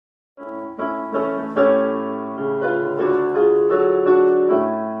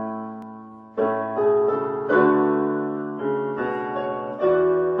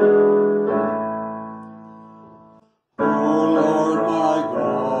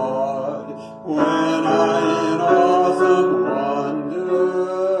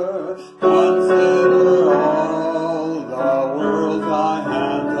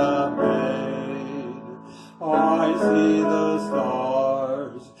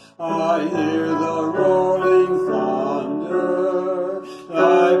I hear the rolling thunder,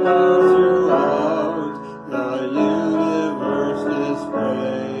 thy power throughout the universe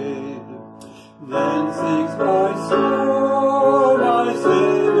displayed. Then sings my soul, my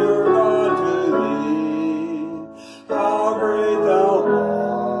Savior God, to thee. How great thou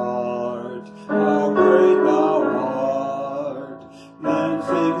art, how great thou art. Then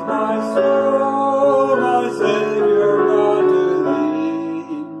sings my soul, my Savior God, to thee.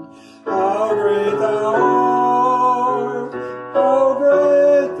 How great thou art, how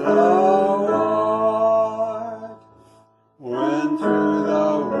great thou art. When through the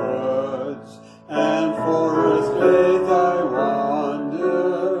woods and forest glades I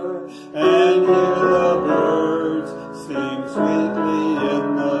wander, and hear the birds sing sweetly in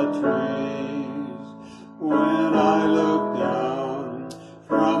the trees. When I look down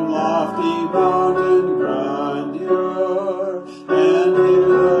from lofty mountain grandeur, and hear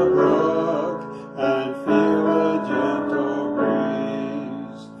the brook and feel a gentle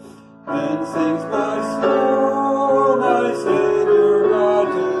breeze, then sings my soul, my Savior God,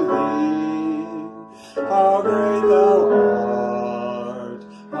 to thee. How great thou art,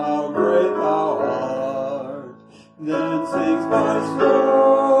 how great thou art. Then sings my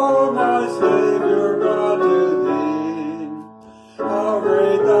soul, my Savior God, to thee. How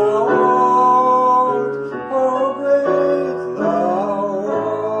great thou art, how great thou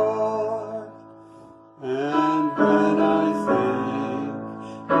art. And when I think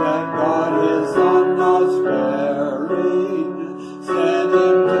that God his Son not sparing sent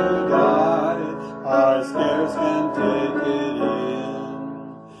him to die, I scarce can take it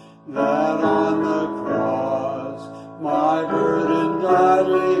in, that on the cross my burden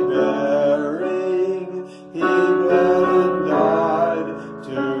gladly bearing, he bled and died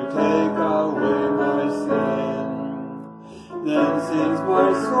to take away my sin. Then sings my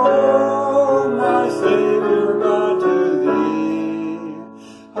soul, my Savior God, to thee.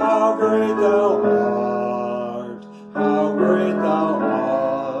 How great thou art, how great thou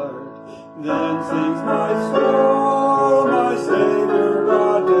art. Then sings my soul, my Savior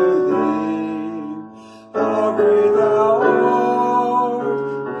God, to thee. How great thou art,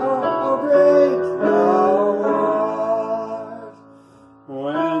 how great thou art.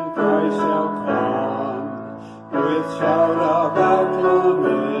 When Christ shall come with shout of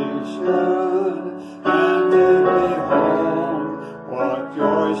acclamation and take me home, what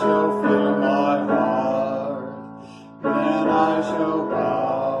joy shall fill my heart. Then I shall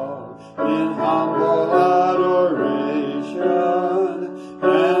bow in humble adoration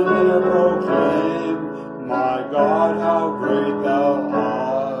and there proclaim, my God, how great thou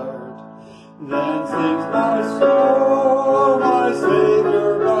art. Then sings my soul, my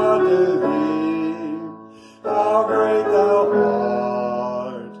Savior God, to thee. How great thou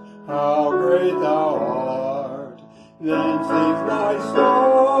art, how great thou art. Then sings my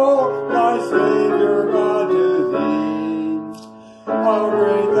soul, my Savior God, to thee. How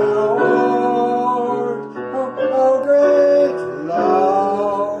great thou art, how great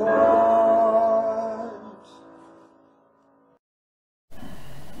thou art.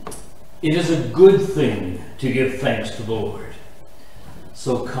 It is a good thing to give thanks to the Lord.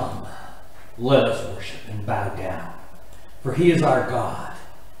 So come, let us worship and bow down, for he is our God.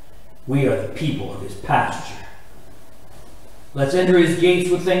 We are the people of his pasture. Let's enter his gates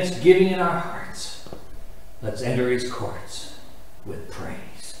with thanksgiving in our hearts. Let's enter his courts with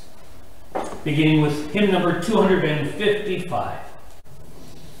praise. Beginning with hymn number 255.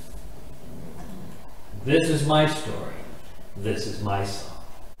 This is my story. This is my song.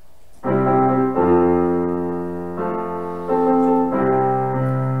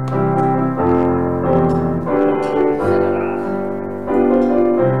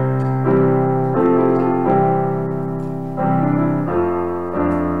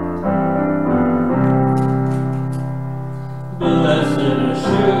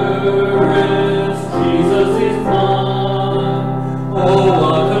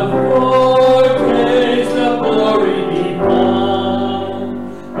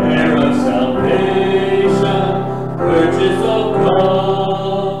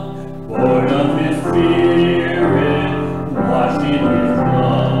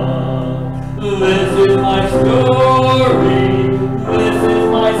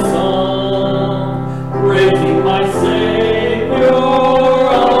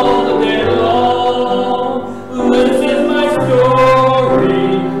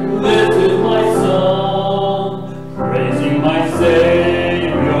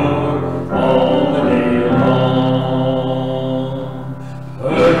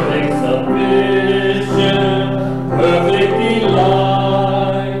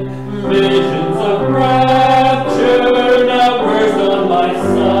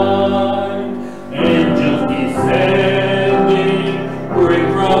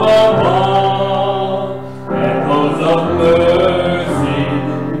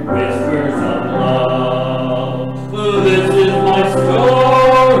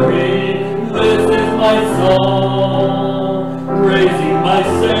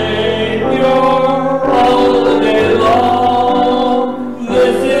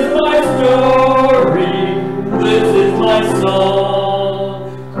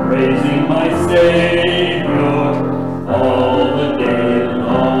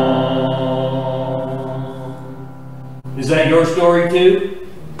 to?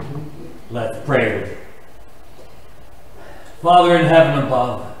 Let's pray with you. Father in heaven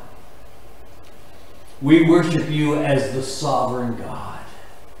above, we worship you as the sovereign God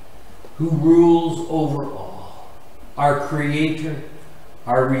who rules over all, our Creator,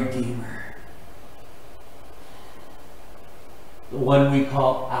 our Redeemer, the one we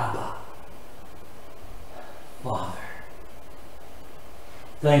call Abba, Father.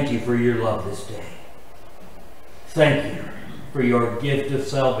 Thank you for your love this day. Thank you for your gift of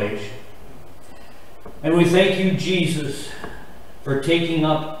salvation. And we thank you, Jesus, for taking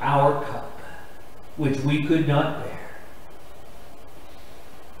up our cup, which we could not bear.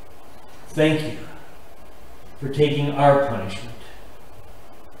 Thank you for taking our punishment,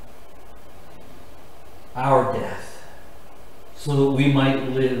 our death, so that we might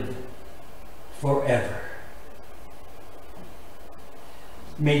live forever.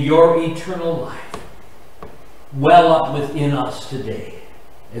 May your eternal life well up within us today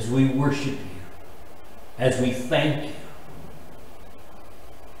as we worship you, as we thank you,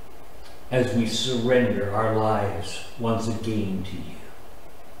 as we surrender our lives once again to you.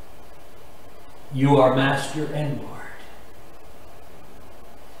 You are Master and Lord.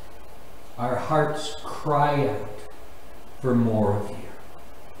 Our hearts cry out for more of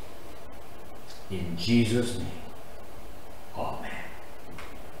you. In Jesus' name, amen.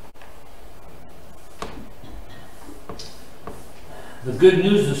 The good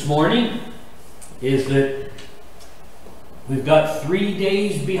news this morning is that we've got 3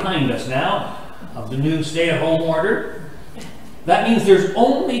 days behind us now of the new stay-at-home order. That means there's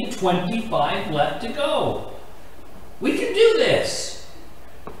only 25 left to go. We can do this.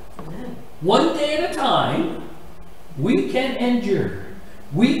 One day at a time, we can endure.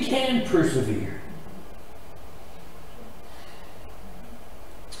 We can persevere.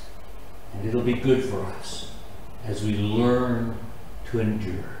 And it'll be good for us as we learn to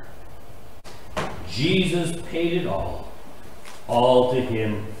endure. Jesus paid it all to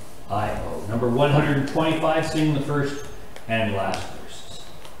him I owe. Number 125, sing the first and last verses.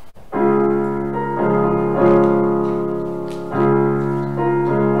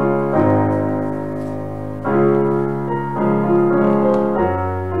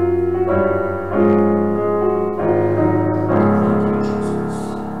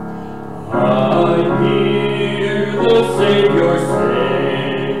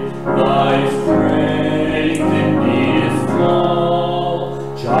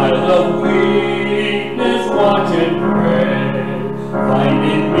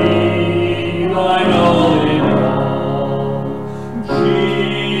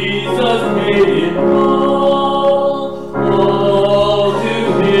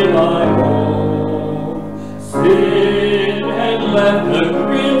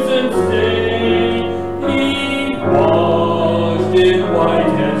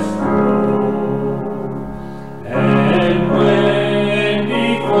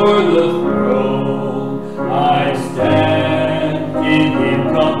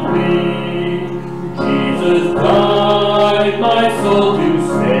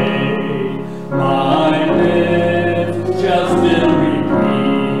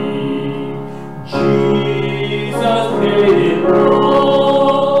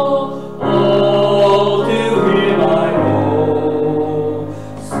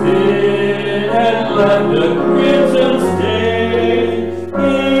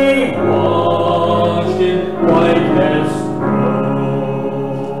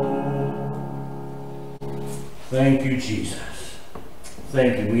 Thank you, Jesus.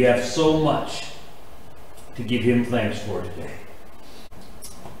 Thank you. We have so much to give him thanks for today.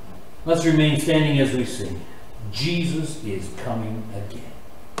 Let's remain standing as we sing. Jesus is coming again.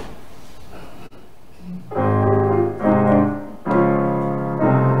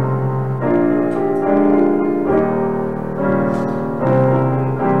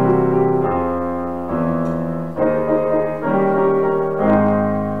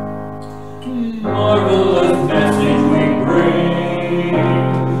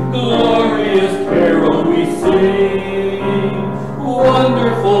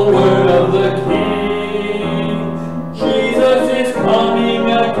 Wonderful word of the King, Jesus is coming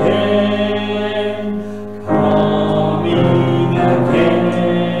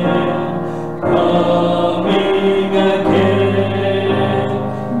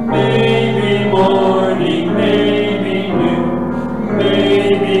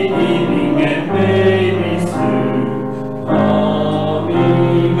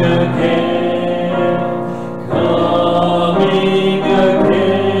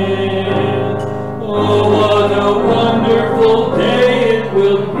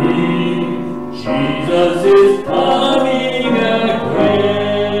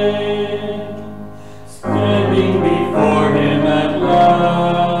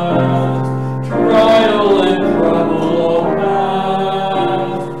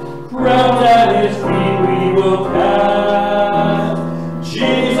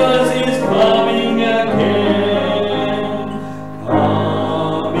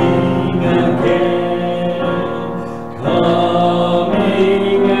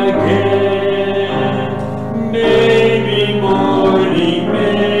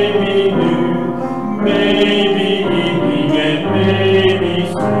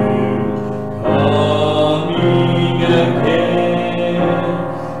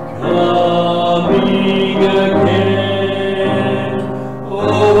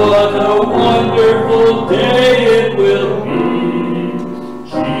what a wonderful day it will be.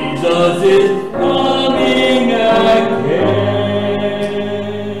 Jesus is coming again.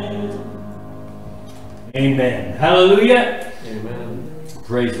 Amen. Hallelujah. Amen.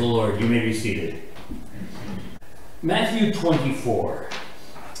 Praise the Lord. You may be seated. Matthew 24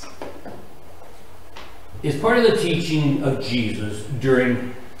 is part of the teaching of Jesus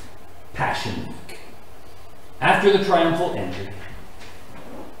during Passion Week. After the triumphal entry,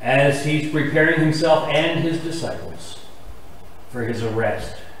 as he's preparing himself and his disciples for his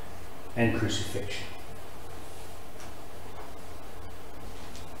arrest and crucifixion.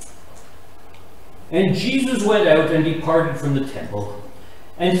 And Jesus went out and departed from the temple,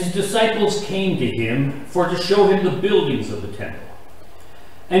 and his disciples came to him for to show him the buildings of the temple.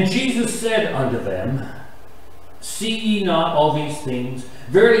 And Jesus said unto them, See ye not all these things?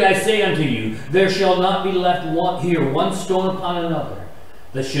 Verily I say unto you, there shall not be left here one stone upon another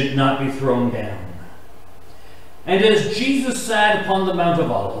that should not be thrown down. And as Jesus sat upon the Mount of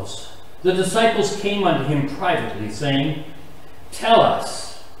Olives, the disciples came unto him privately, saying, Tell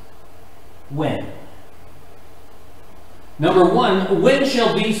us, when? Number one, when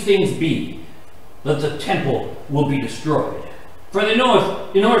shall these things be that the temple will be destroyed? For they know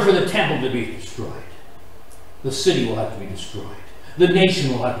if, in order for the temple to be destroyed, the city will have to be destroyed. The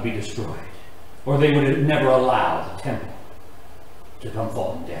nation will have to be destroyed. Or they would have never allowed the temple to come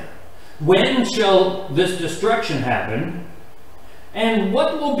falling down. When shall this destruction happen? And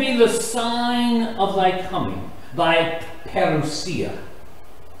what will be the sign of thy coming? Thy parousia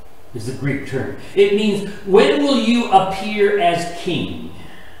is the Greek term. It means, when will you appear as king?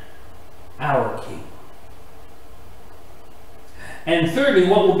 Our king. And thirdly,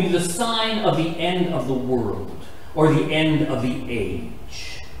 what will be the sign of the end of the world, or the end of the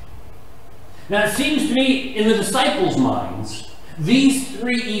age? Now it seems to me, in the disciples' minds, these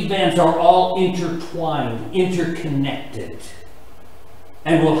three events are all intertwined, interconnected,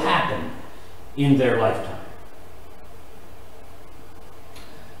 and will happen in their lifetime.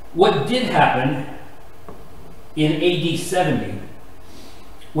 What did happen in AD 70,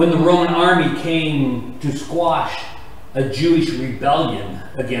 when the Roman army came to squash a Jewish rebellion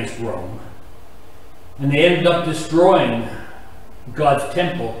against Rome, and they ended up destroying God's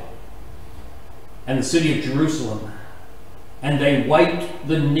temple and the city of Jerusalem, and they wiped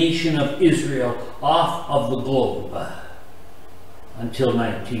the nation of Israel off of the globe until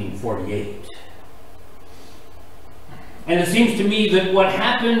 1948. And it seems to me that what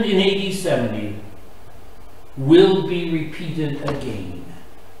happened in AD 70 will be repeated again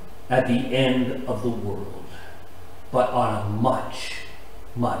at the end of the world, but on a much,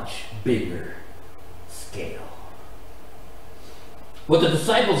 much bigger scale. What the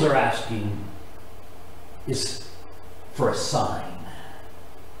disciples are asking is for a sign.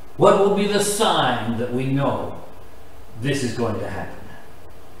 What will be the sign that we know this is going to happen?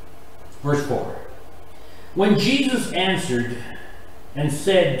 Verse 4. When Jesus answered and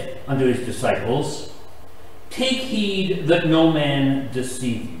said unto his disciples, Take heed that no man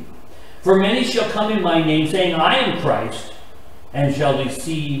deceive you. For many shall come in my name, saying, I am Christ, and shall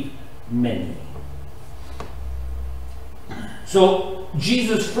deceive many. So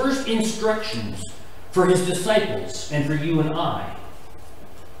Jesus' first instructions for his disciples and for you and I,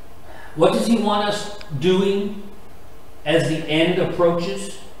 what does he want us doing as the end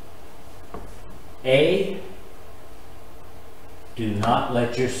approaches? A, do not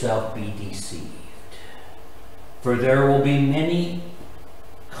let yourself be deceived, for there will be many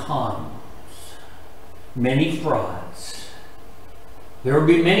cons, many frauds. There will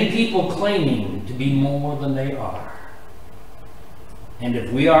be many people claiming to be more than they are. And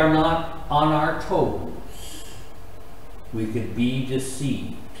if we are not on our toes, we could be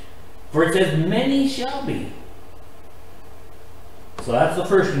deceived. For it says, many shall be. So that's the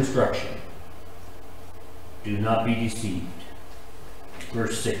first instruction. Do not be deceived.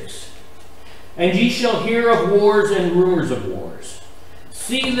 Verse 6. And ye shall hear of wars and rumors of wars.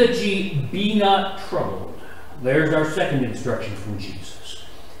 See that ye be not troubled. There's our second instruction from Jesus.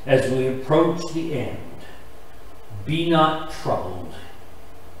 As we approach the end, be not troubled.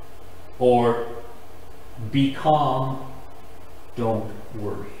 Or be calm, don't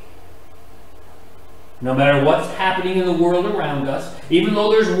worry. No matter what's happening in the world around us, even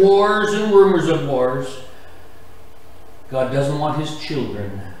though there's wars and rumors of wars, God doesn't want his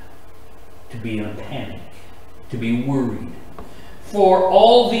children to be in a panic, to be worried. For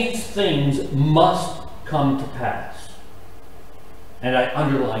all these things must come to pass. And I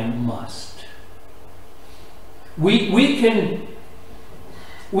underline must. We can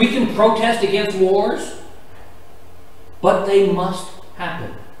protest against wars, but they must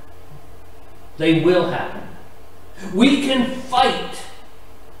happen. They will happen. We can fight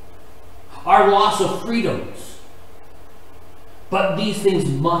our loss of freedoms, but these things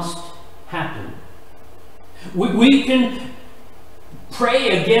must happen. We can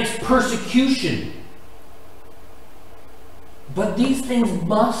pray against persecution, but these things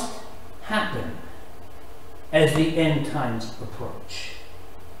must happen as the end times approach.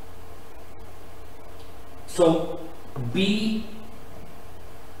 So be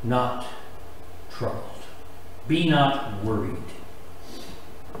not troubled. Be not worried.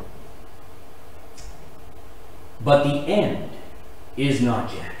 But the end is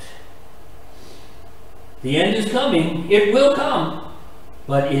not yet. The end is coming. It will come,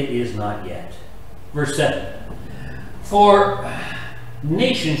 but it is not yet. Verse 7. For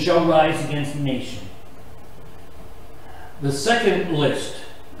nation shall rise against nation. The second list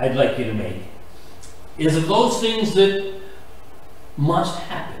I'd like you to make is of those things that must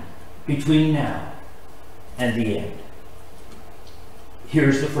happen between now and the end.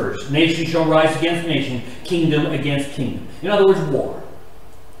 Here's the first. Nation shall rise against nation, kingdom against kingdom. In other words, war.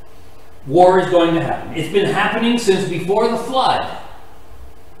 War is going to happen. It's been happening since before the flood.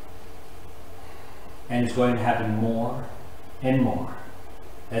 And it's going to happen more and more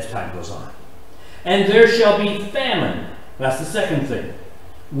as time goes on. And there shall be famine. That's the second thing.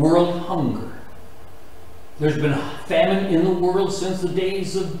 World hunger. There's been famine in the world since the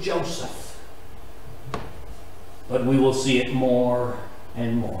days of Joseph. But we will see it more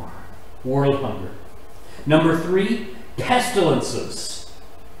and more. World hunger. Number 3, pestilences.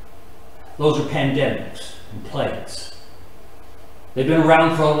 Those are pandemics and plagues. They've been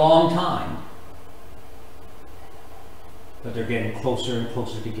around for a long time, but they're getting closer and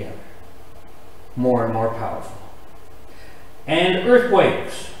closer together. More and more powerful. And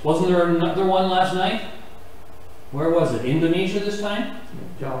earthquakes. Wasn't there another one last night? Where was it? Indonesia this time?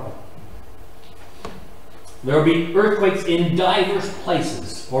 Java. There will be earthquakes in diverse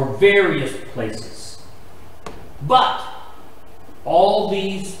places, or various places. But all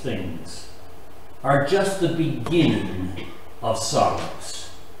these things are just the beginning of sorrows.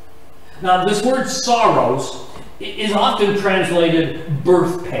 Now, this word sorrows is often translated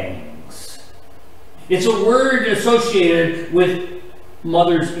birth pangs. It's a word associated with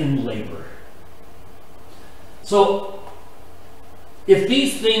mothers in labor. So, if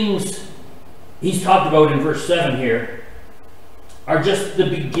these things he's talked about in verse 7 here are just the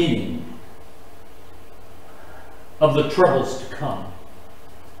beginning of the troubles to come.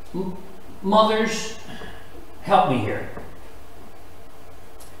 Mothers, help me here.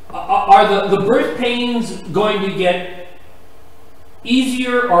 Are the birth pains going to get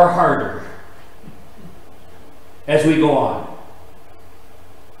easier or harder as we go on?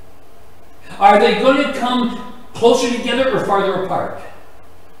 Are they going to come closer together or farther apart?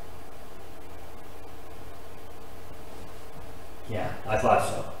 Yeah, I thought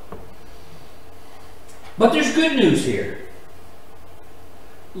so. But there's good news here.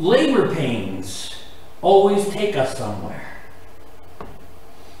 Labor pains always take us somewhere.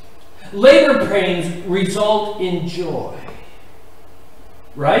 Labor pains result in joy.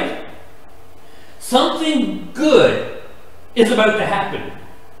 Right? Something good is about to happen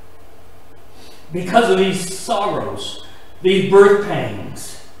because of these sorrows, these birth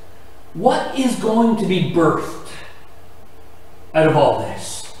pangs. What is going to be birthed out of all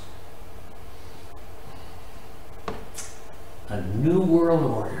this? A new world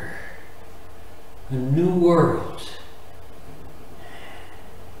order. A new world.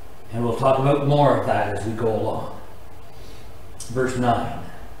 And we'll talk about more of that as we go along. Verse 9.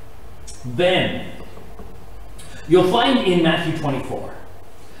 Then, you'll find in Matthew 24,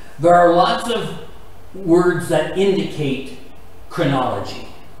 there are lots of words that indicate chronology.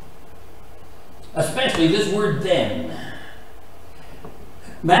 Especially this word then.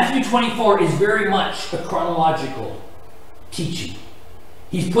 Matthew 24 is very much a chronological teaching.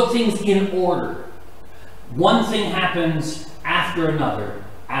 He's put things in order. One thing happens after another,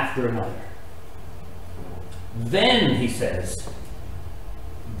 after another. Then, he says,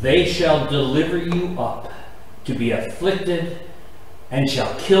 they shall deliver you up to be afflicted, and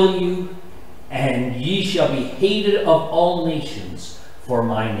shall kill you, and ye shall be hated of all nations for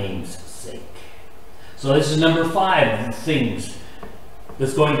my name's sake. So this is number 5 of the things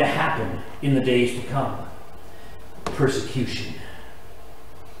that's going to happen in the days to come. Persecution.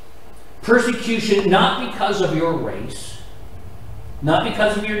 Persecution not because of your race, not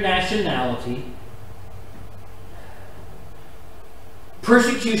because of your nationality.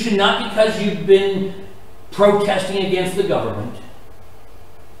 Persecution not because you've been protesting against the government.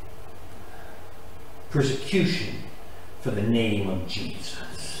 Persecution for the name of Jesus.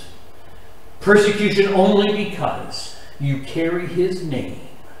 Persecution only because you carry his name,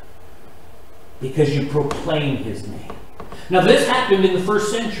 because you proclaim his name. Now this happened in the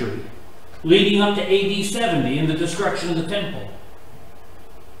first century, leading up to AD 70 in the destruction of the temple.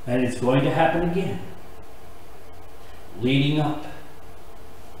 And it's going to happen again, leading up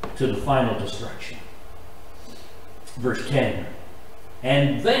to the final destruction. Verse 10,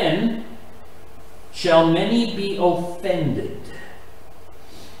 and then shall many be offended.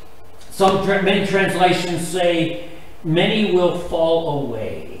 Many translations say, many will fall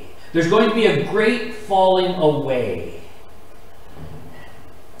away. There's going to be a great falling away.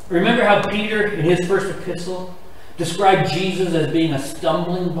 Remember how Peter, in his first epistle, described Jesus as being a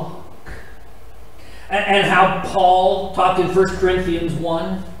stumbling block? And how Paul talked in 1 Corinthians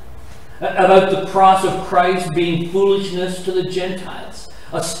 1 about the cross of Christ being foolishness to the Gentiles,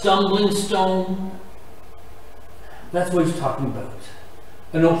 a stumbling stone. That's what he's talking about.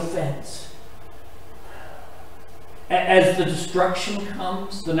 An offense. As the destruction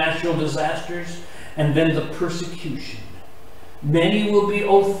comes, the natural disasters, and then the persecution, many will be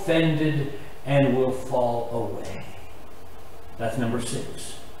offended and will fall away. That's number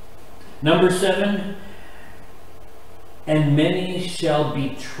 6. Number 7, and many shall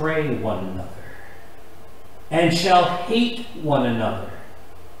betray one another, and shall hate one another.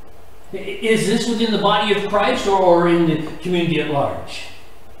 Is this within the body of Christ or in the community at large?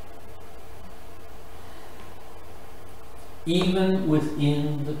 Even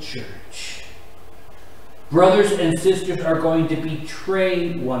within the church, brothers and sisters are going to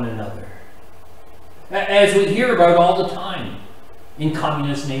betray one another, as we hear about all the time in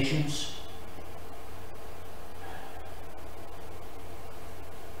communist nations.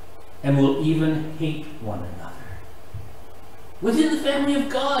 And will even hate one another. Within the family of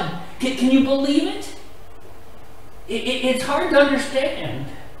God. Can you believe it? It's hard to understand.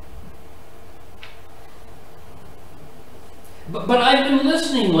 But I've been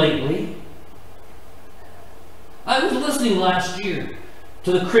listening lately. I was listening last year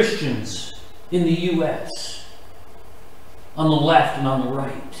to the Christians in the U.S. on the left and on the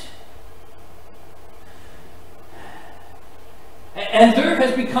right. And there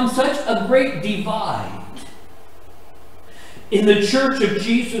has become such a great divide in the Church of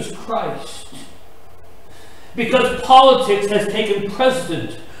Jesus Christ because politics has taken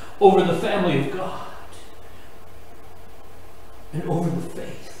precedent over the family of God and over the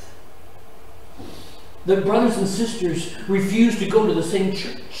faith. That brothers and sisters refuse to go to the same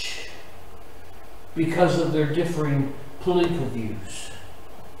church because of their differing political views.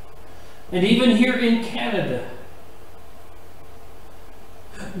 And even here in Canada,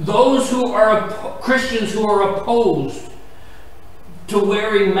 those who are Christians who are opposed to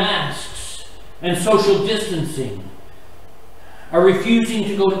wearing masks and social distancing are refusing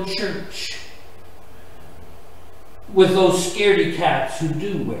to go to church with those scaredy cats who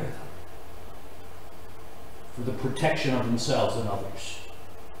do wear them for the protection of themselves and others.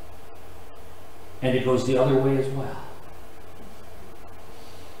 And it goes the other way as well.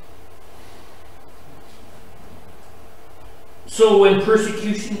 So when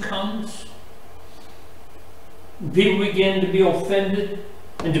persecution comes, people begin to be offended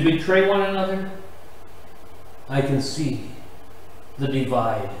and to betray one another, I can see the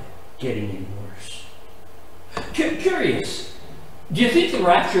divide getting even worse. Curious, do you think the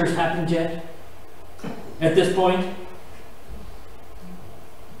rapture has happened yet? At this point?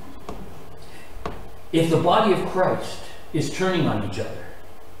 If the body of Christ is turning on each other,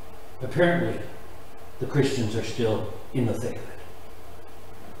 apparently the Christians are still in the thick of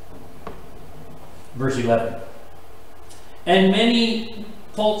it. Verse 11. And many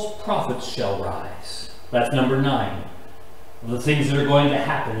false prophets shall rise. That's number 9 of the things that are going to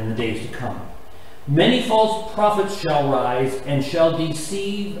happen in the days to come. Many false prophets shall rise and shall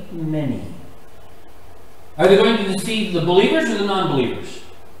deceive many. Are they going to deceive the believers or the non-believers?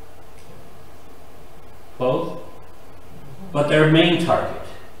 Both. But their main target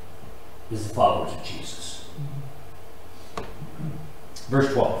is the followers of Jesus.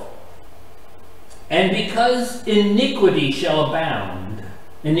 Verse 12. And because iniquity shall abound,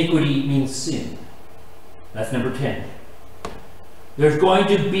 iniquity means sin. That's number 10. There's going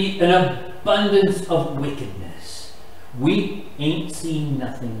to be an abundance of wickedness. We ain't seen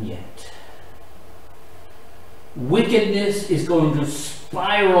nothing yet. Wickedness is going to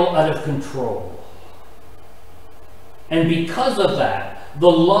spiral out of control. And because of that,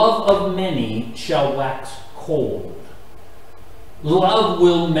 the love of many shall wax cold. Love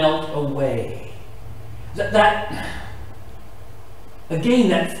will melt away.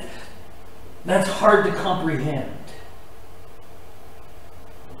 Again, that's hard to comprehend.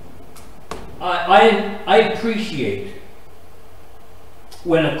 I appreciate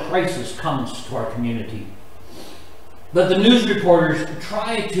when a crisis comes to our community that the news reporters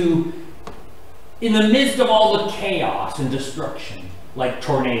try to, in the midst of all the chaos and destruction, like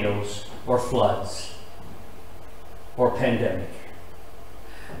tornadoes or floods or pandemic,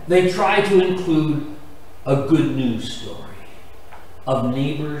 they try to include a good news story of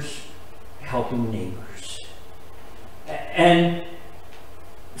neighbors helping neighbors. And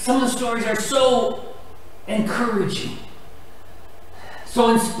some of the stories are so encouraging,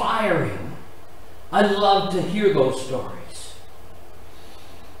 so inspiring. I love to hear those stories.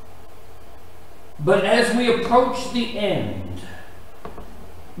 But as we approach the end,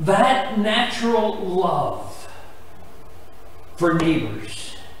 that natural love for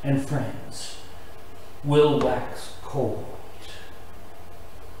neighbors and friends will wax cold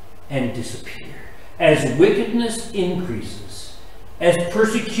and disappear. As wickedness increases, as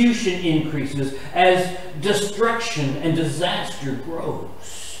persecution increases, as destruction and disaster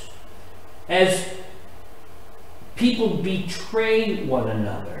grows, as people betray one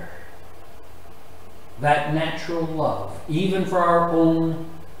another, that natural love, even for our own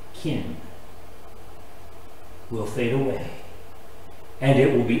kin, will fade away, and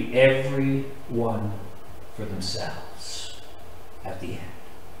it will be every one for themselves at the end,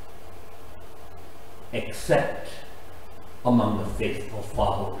 except among the faithful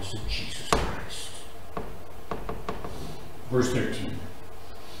followers of Jesus Christ. Verse 13.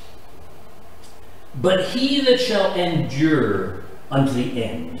 But he that shall endure unto the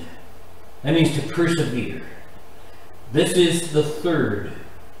end, that means to persevere. This is the third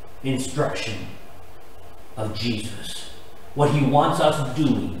instruction of Jesus. What he wants us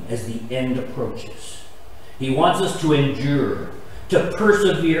doing as the end approaches. He wants us to endure, to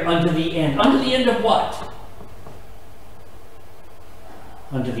persevere unto the end. Unto the end of what?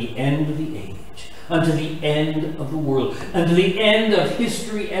 Unto the end of the age. Unto the end of the world. Unto the end of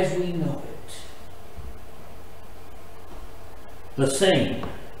history as we know it. The same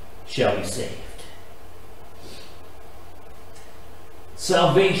shall be saved.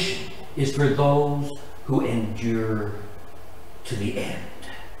 Salvation is for those who endure to the end.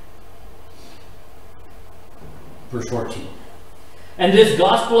 Verse 14. And this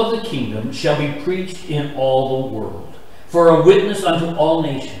gospel of the kingdom shall be preached in all the world, for a witness unto all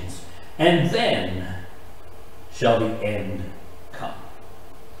nations, and then shall the end come.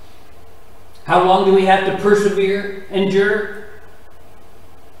 How long do we have to persevere, endure?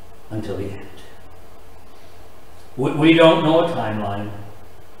 Until the end. We don't know a timeline.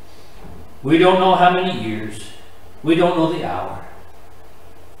 We don't know how many years. We don't know the hour.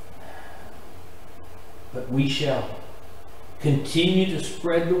 But we shall continue to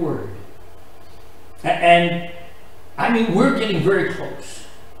spread the word. And I mean, we're getting very close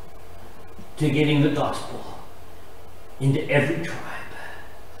to getting the gospel into every tribe.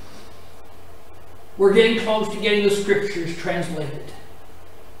 We're getting close to getting the scriptures translated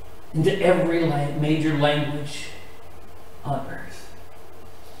into every major language on earth.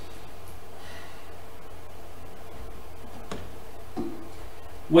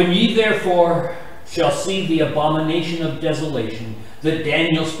 When ye therefore shall see the abomination of desolation that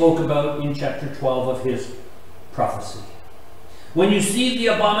Daniel spoke about in chapter 12 of his prophecy. When you see the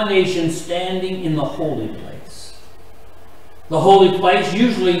abomination standing in the holy place. The holy place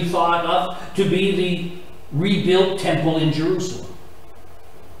usually thought of to be the rebuilt temple in Jerusalem.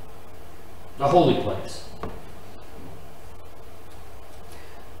 The holy place.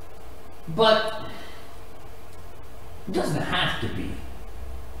 But it doesn't have to be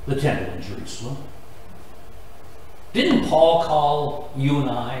the temple in Jerusalem. Didn't Paul call you and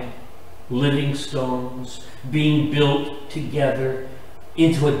I living stones being built together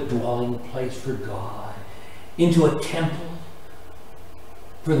into a dwelling place for God, into a temple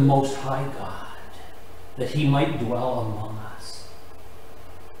for the Most High God, that he might dwell among us?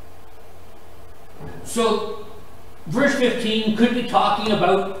 So verse 15 could be talking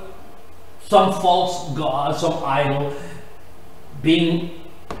about some false god, some idol being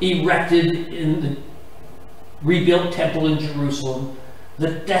erected in the rebuilt temple in Jerusalem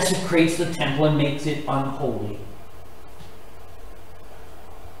that desecrates the temple and makes it unholy.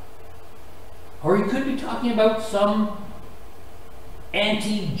 Or he could be talking about some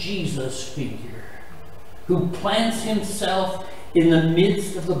anti-Jesus figure who plants himself in the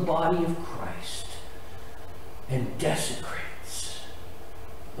midst of the body of Christ and desecrates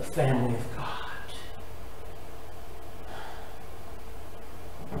the family of God.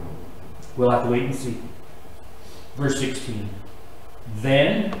 We'll have to wait and see. Verse 16.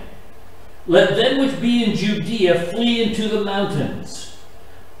 Then let them which be in Judea flee into the mountains.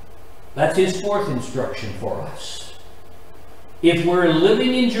 That's his fourth instruction for us. If we're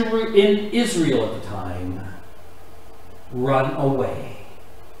living in Israel at the time, run away.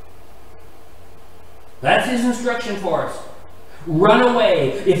 That's his instruction for us. Run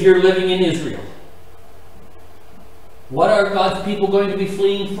away if you're living in Israel. What are God's people going to be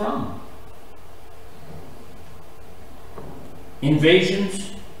fleeing from?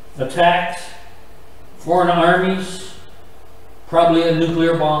 Invasions, attacks, foreign armies, probably a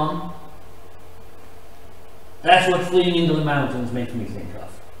nuclear bomb. That's what fleeing into the mountains makes me think of.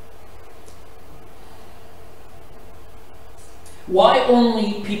 Why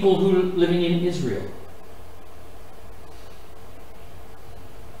only people who are living in Israel?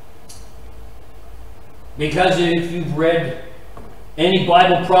 Because if you've read any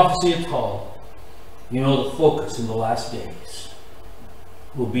Bible prophecy at all, you know the focus in the last days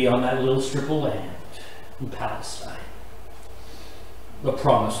will be on that little strip of land in Palestine, the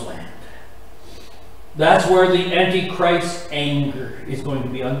Promised Land. That's where the Antichrist's anger is going to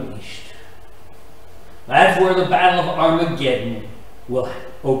be unleashed. That's where the Battle of Armageddon will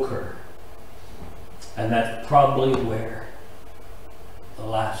occur. And that's probably where the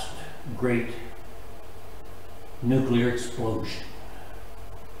last great nuclear explosion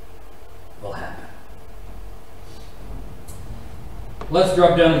will happen. Let's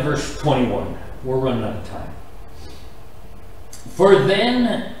drop down to verse 21. We're running out of time. For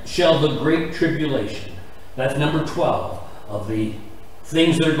then shall the great tribulation, that's number 12 of the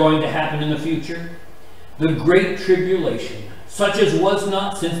things that are going to happen in the future, the great tribulation, such as was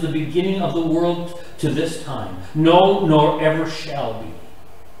not since the beginning of the world to this time, no, nor ever shall be.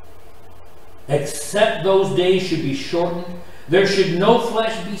 Except those days should be shortened, there should no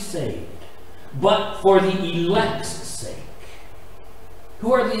flesh be saved, but for the elect's sake.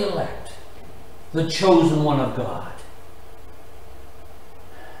 Who are the elect? The chosen one of God.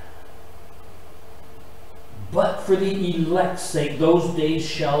 But for the elect's sake, those days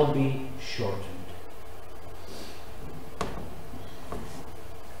shall be shortened.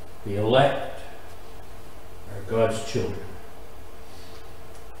 The elect are God's children.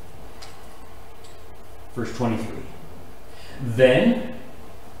 Verse 23. Then,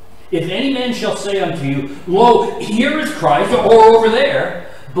 if any man shall say unto you, Lo, here is Christ, or over there,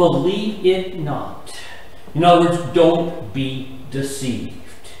 believe it not. In other words, don't be deceived.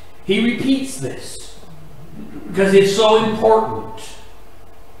 He repeats this because it's so important.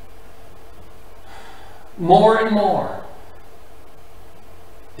 More and more,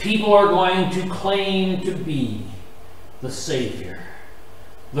 people are going to claim to be the Savior,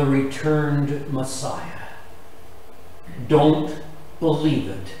 the returned Messiah. Don't believe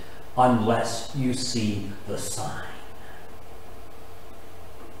it unless you see the sign.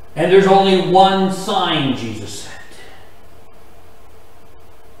 And there's only one sign, Jesus said.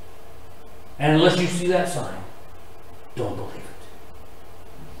 And unless you see that sign, don't believe it.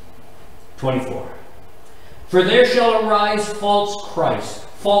 24. For there shall arise false Christs,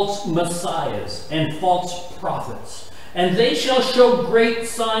 false messiahs, and false prophets, and they shall show great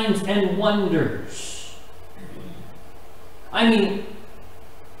signs and wonders. I mean,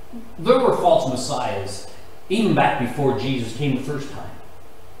 there were false messiahs even back before Jesus came the first time.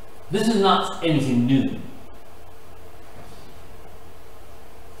 This is not anything new.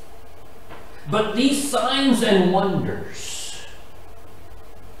 But these signs and wonders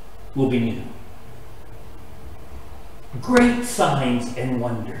will be new. Great signs and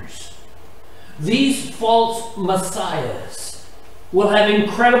wonders. These false messiahs will have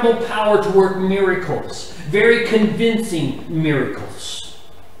incredible power to work miracles, very convincing miracles.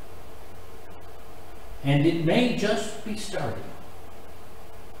 And it may just be starting.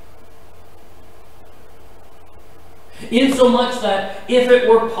 Insomuch that, if it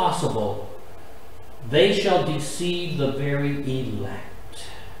were possible, they shall deceive the very elect.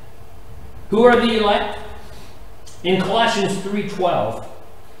 Who are the elect? In Colossians 3:12,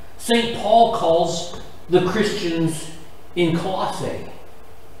 St. Paul calls the Christians in Colossae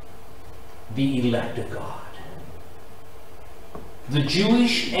the elect of God. The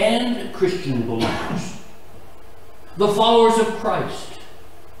Jewish and Christian believers, the followers of Christ,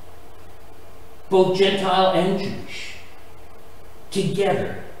 both Gentile and Jewish,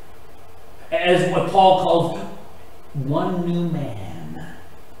 together as what Paul calls one new man,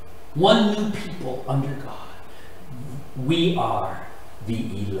 one new people under God. We are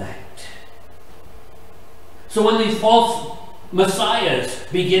the elect. So when these false messiahs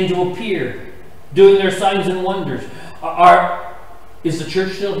begin to appear, doing their signs and wonders, is the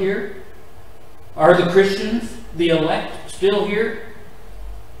church still here? Are the Christians, the elect, still here?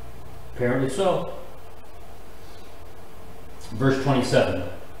 Apparently so. Verse 27.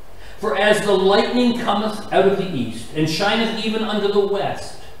 For as the lightning cometh out of the east, and shineth even unto the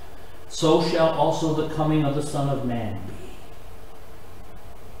west, so shall also the coming of the Son of Man be.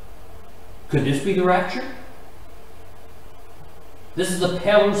 Could this be the rapture? This is the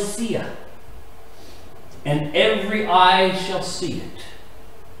parousia, and every eye shall see it.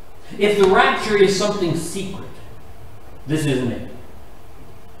 If the rapture is something secret, this isn't it.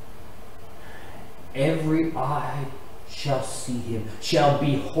 Every eye shall see him, shall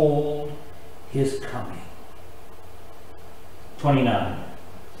behold his coming. 29.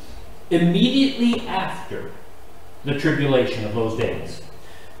 Immediately after the tribulation of those days.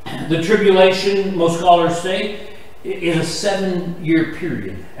 The tribulation, most scholars say, is a 7-year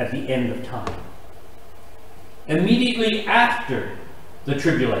period at the end of time. Immediately after the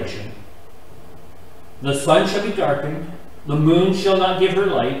tribulation, the sun shall be darkened, the moon shall not give her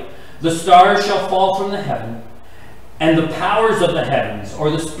light, the stars shall fall from the heaven, and the powers of the heavens, or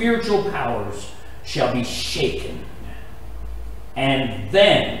the spiritual powers, shall be shaken. And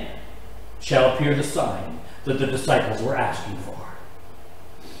then shall appear the sign that the disciples were asking for.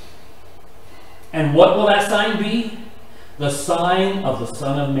 And what will that sign be? The sign of the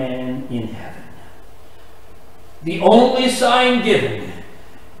Son of Man in heaven. The only sign given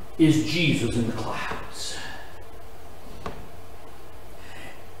is Jesus in the clouds.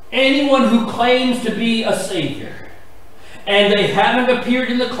 Anyone who claims to be a Savior and they haven't appeared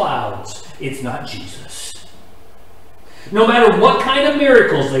in the clouds, it's not Jesus. No matter what kind of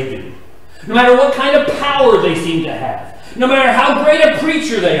miracles they do, no matter what kind of power they seem to have, no matter how great a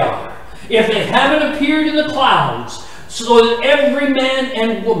preacher they are, if they haven't appeared in the clouds so that every man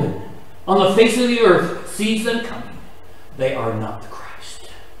and woman on the face of the earth sees them coming, they are not the Christ.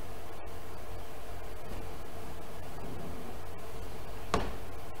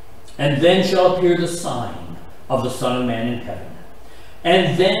 And then shall appear the sign of the Son of Man in heaven.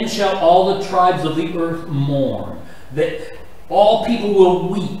 And then shall all the tribes of the earth mourn. That all people will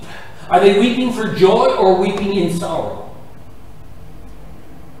weep. Are they weeping for joy or weeping in sorrow?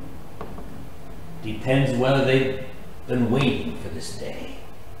 Depends whether they've been waiting for this day.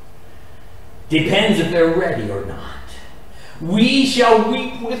 Depends if they're ready or not. We shall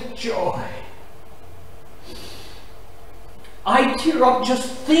weep with joy. I tear up just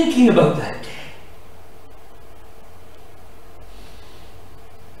thinking about that day.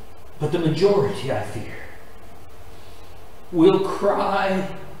 But the majority, I fear, will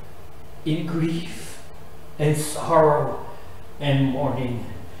cry in grief and sorrow and mourning,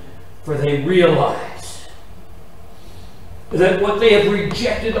 for they realize that what they have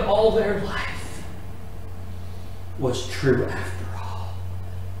rejected all their life was true after all,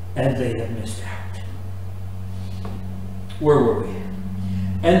 and they have missed out. Where were we?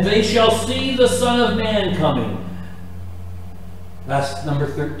 And they shall see the Son of Man coming. That's number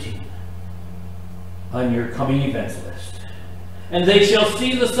 13 on your coming events list. And they shall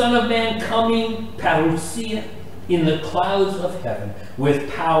see the Son of Man coming, parousia, in the clouds of heaven,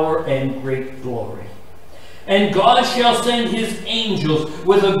 with power and great glory. And God shall send his angels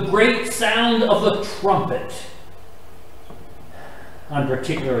with a great sound of the trumpet. I'm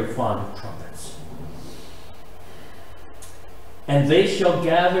particularly fond of trumpets. And they shall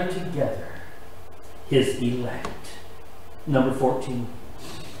gather together his elect. Number 14.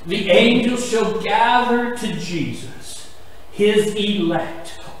 The angels shall gather to Jesus, his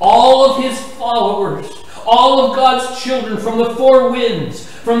elect, all of his followers, all of God's children from the four winds,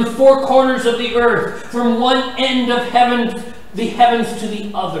 from the four corners of the earth, from one end of heaven, the heavens to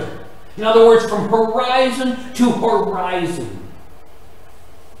the other. In other words, from horizon to horizon.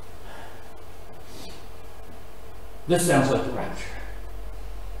 This sounds like the rapture.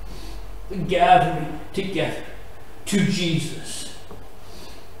 The gathering together to Jesus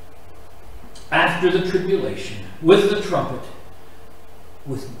after the tribulation, with the trumpet,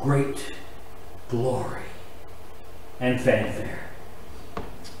 with great glory and fanfare.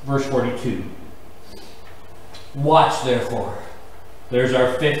 Verse 42. Watch therefore. There's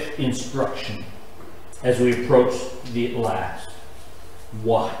our fifth instruction as we approach the last.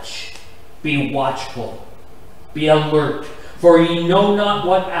 Watch. Be watchful. Be alert. For ye know not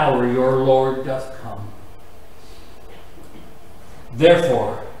what hour your Lord doth come.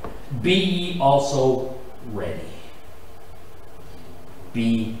 Therefore, be ye also ready.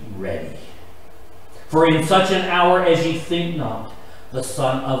 Be ready. For in such an hour as ye think not, the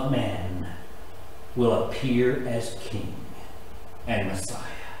Son of Man will appear as King and Messiah.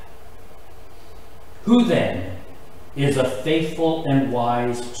 Who then is a faithful and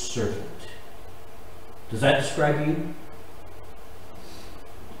wise servant? Does that describe you?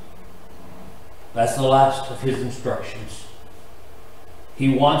 That's the last of his instructions. He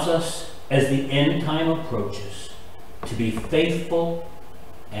wants us, as the end time approaches, to be faithful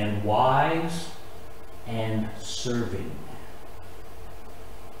and wise and serving.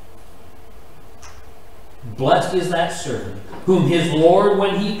 Blessed is that servant, whom his Lord,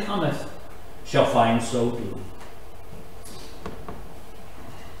 when he cometh, shall find so doing.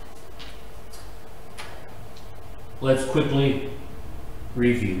 Let's quickly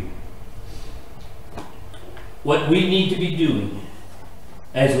review what we need to be doing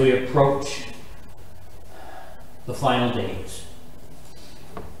as we approach the final days.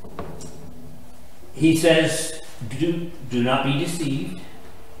 He says, do not be deceived.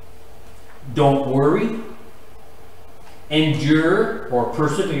 Don't worry. Endure or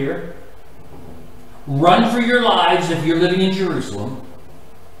persevere. Run for your lives if you're living in Jerusalem.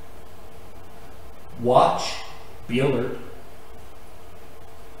 Watch. Be alert.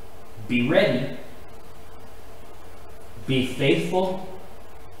 Be ready. Be faithful.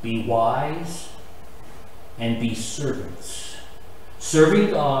 Be wise. And be servants.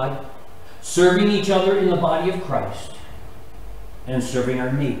 Serving God, serving each other in the body of Christ, and serving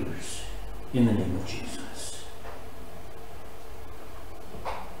our neighbors in the name of Jesus.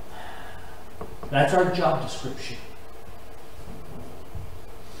 That's our job description.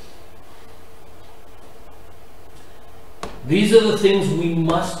 These are the things we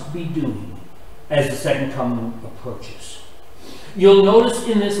must be doing as the second coming approaches. You'll notice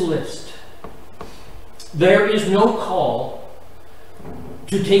in this list, there is no call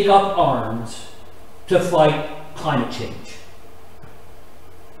to take up arms to fight climate change,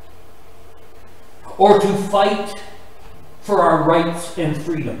 or to fight for our rights and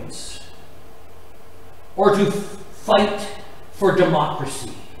freedoms, or to fight for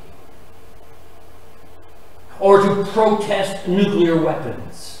democracy, or to protest nuclear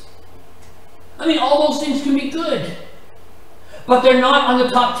weapons. I mean, all those things can be good, but they're not on the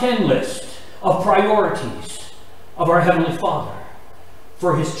top 10 list of priorities of our Heavenly Father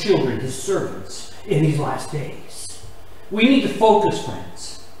for his children, his servants, in these last days. We need to focus,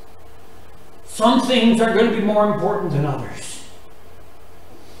 friends. Some things are going to be more important than others.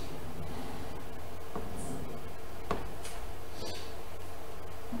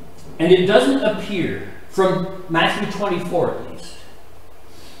 And it doesn't appear, from Matthew 24 at least,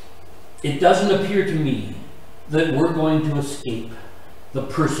 it doesn't appear to me that we're going to escape the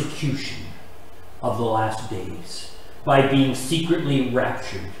persecution of the last days by being secretly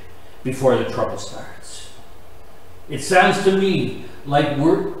raptured before the trouble starts. It sounds to me like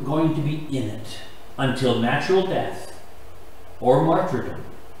we're going to be in it until natural death or martyrdom,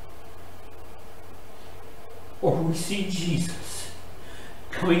 or we see Jesus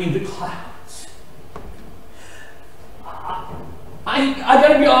coming in the clouds. I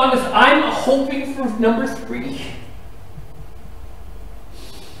gotta be honest, I'm hoping for number 3.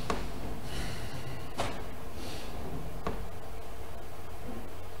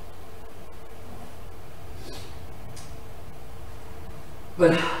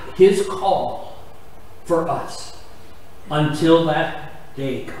 But his call for us until that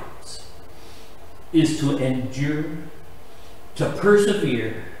day comes is to endure, to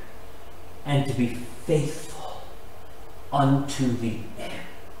persevere, and to be faithful unto the end.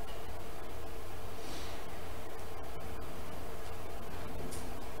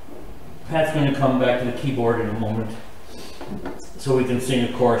 Pat's going to come back to the keyboard in a moment so we can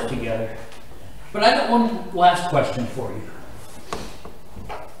sing a chorus together. But I got one last question for you.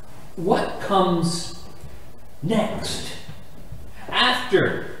 What comes next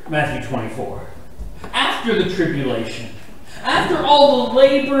after Matthew 24? After the tribulation? After all the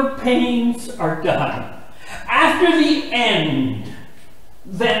labor pains are done? After the end,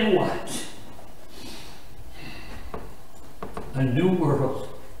 then what? A new world.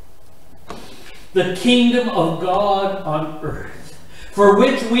 The kingdom of God on earth, for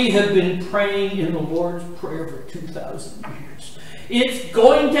which we have been praying in the Lord's Prayer for 2,000 years. It's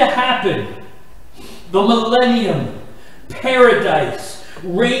going to happen. The millennium, paradise,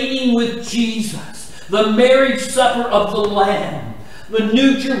 reigning with Jesus, the marriage supper of the Lamb, the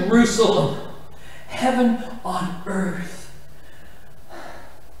new Jerusalem, heaven on earth.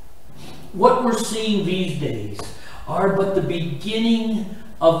 What we're seeing these days are but the beginning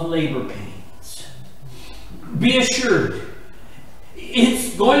of labor pains. Be assured,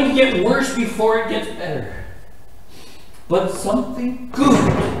 it's going to get worse before it gets better. But something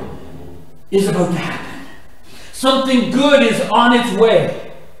good is about to happen. Something good is on its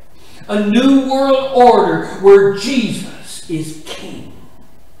way. A new world order where Jesus is king.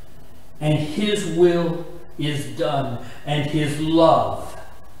 And his will is done. And his love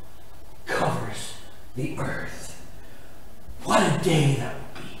covers the earth. What a day that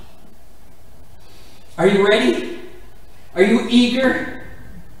would be. Are you ready? Are you eager?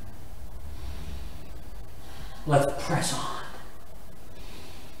 Let's press on.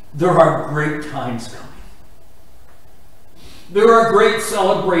 There are great times coming. There are great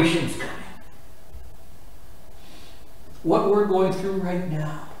celebrations coming. What we're going through right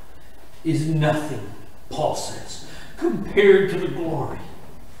now is nothing, Paul says, compared to the glory,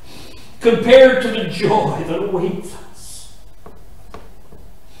 compared to the joy that awaits us.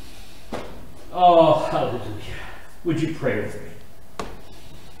 Oh, hallelujah. Would you pray with me?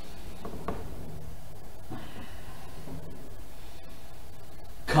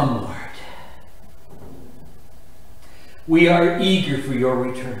 Come, Lord. We are eager for your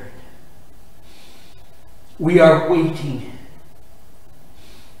return. We are waiting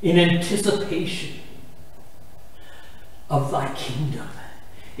in anticipation of thy kingdom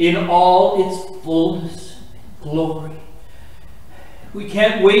in all its fullness and glory. We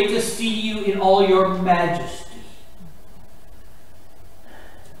can't wait to see you in all your majesty.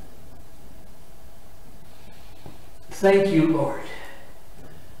 Thank you, Lord,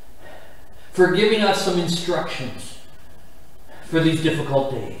 for giving us some instructions for these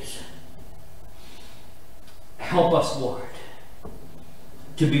difficult days. Help us, Lord,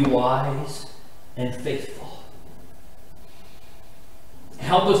 to be wise and faithful.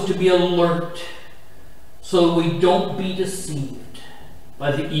 Help us to be alert so that we don't be deceived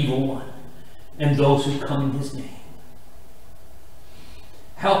by the evil one and those who come in his name.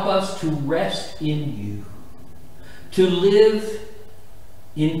 Help us to rest in you, to live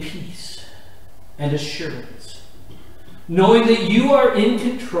in peace and assurance, knowing that you are in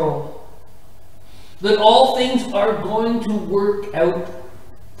control, that all things are going to work out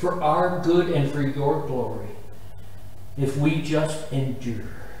for our good and for your glory if we just endure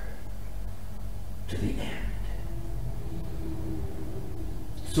to the end.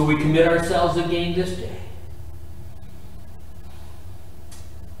 So we commit ourselves again this day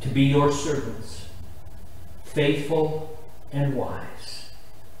to be your servants, faithful and wise.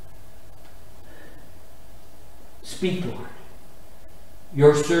 Speak, Lord.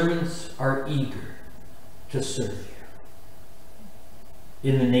 Your servants are eager to serve you.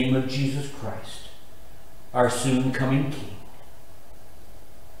 In the name of Jesus Christ, our soon coming King.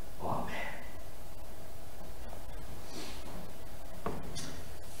 Amen.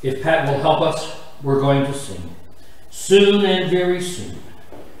 If Pat will help us, we're going to sing. Soon and very soon,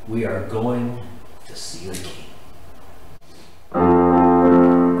 we are going to see the King.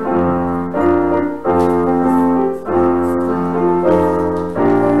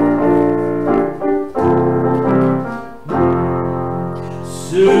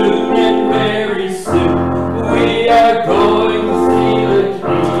 Soon and very soon, we are going to see the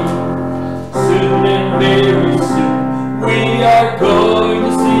King. Soon and very soon, we are going to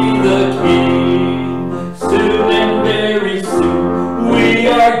see the King. Soon and very soon, we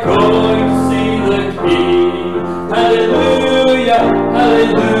are going to see the King. Hallelujah,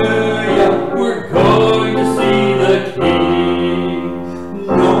 hallelujah, we're going to see the King.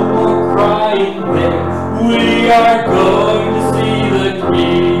 No more crying there, we are going to see the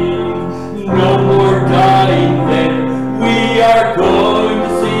King. No more dying there, we are going to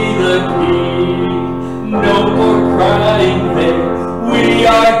see the King. No more crying there, we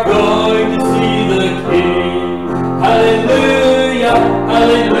are going to see the King. Hallelujah,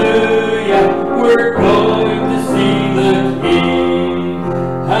 hallelujah, we're going to see the King.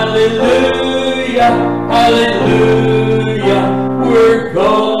 Hallelujah, hallelujah, we're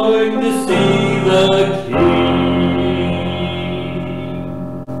going to see the King.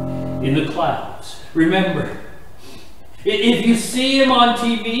 In the clouds. Remember, if you see him on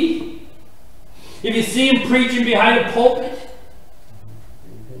TV, if you see him preaching behind a pulpit,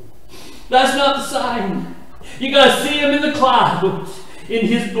 that's not the sign. You got to see him in the clouds, in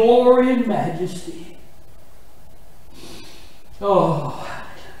his glory and majesty. Oh,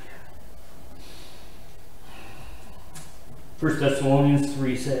 hallelujah. 1 Thessalonians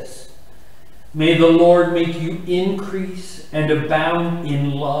 3 says, may the Lord make you increase and abound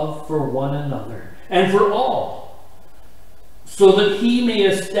in love for one another and for all, so that he may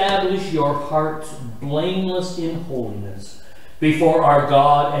establish your hearts blameless in holiness before our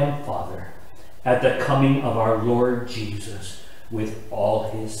God and Father at the coming of our Lord Jesus with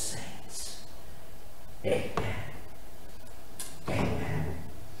all his saints. Amen. Amen.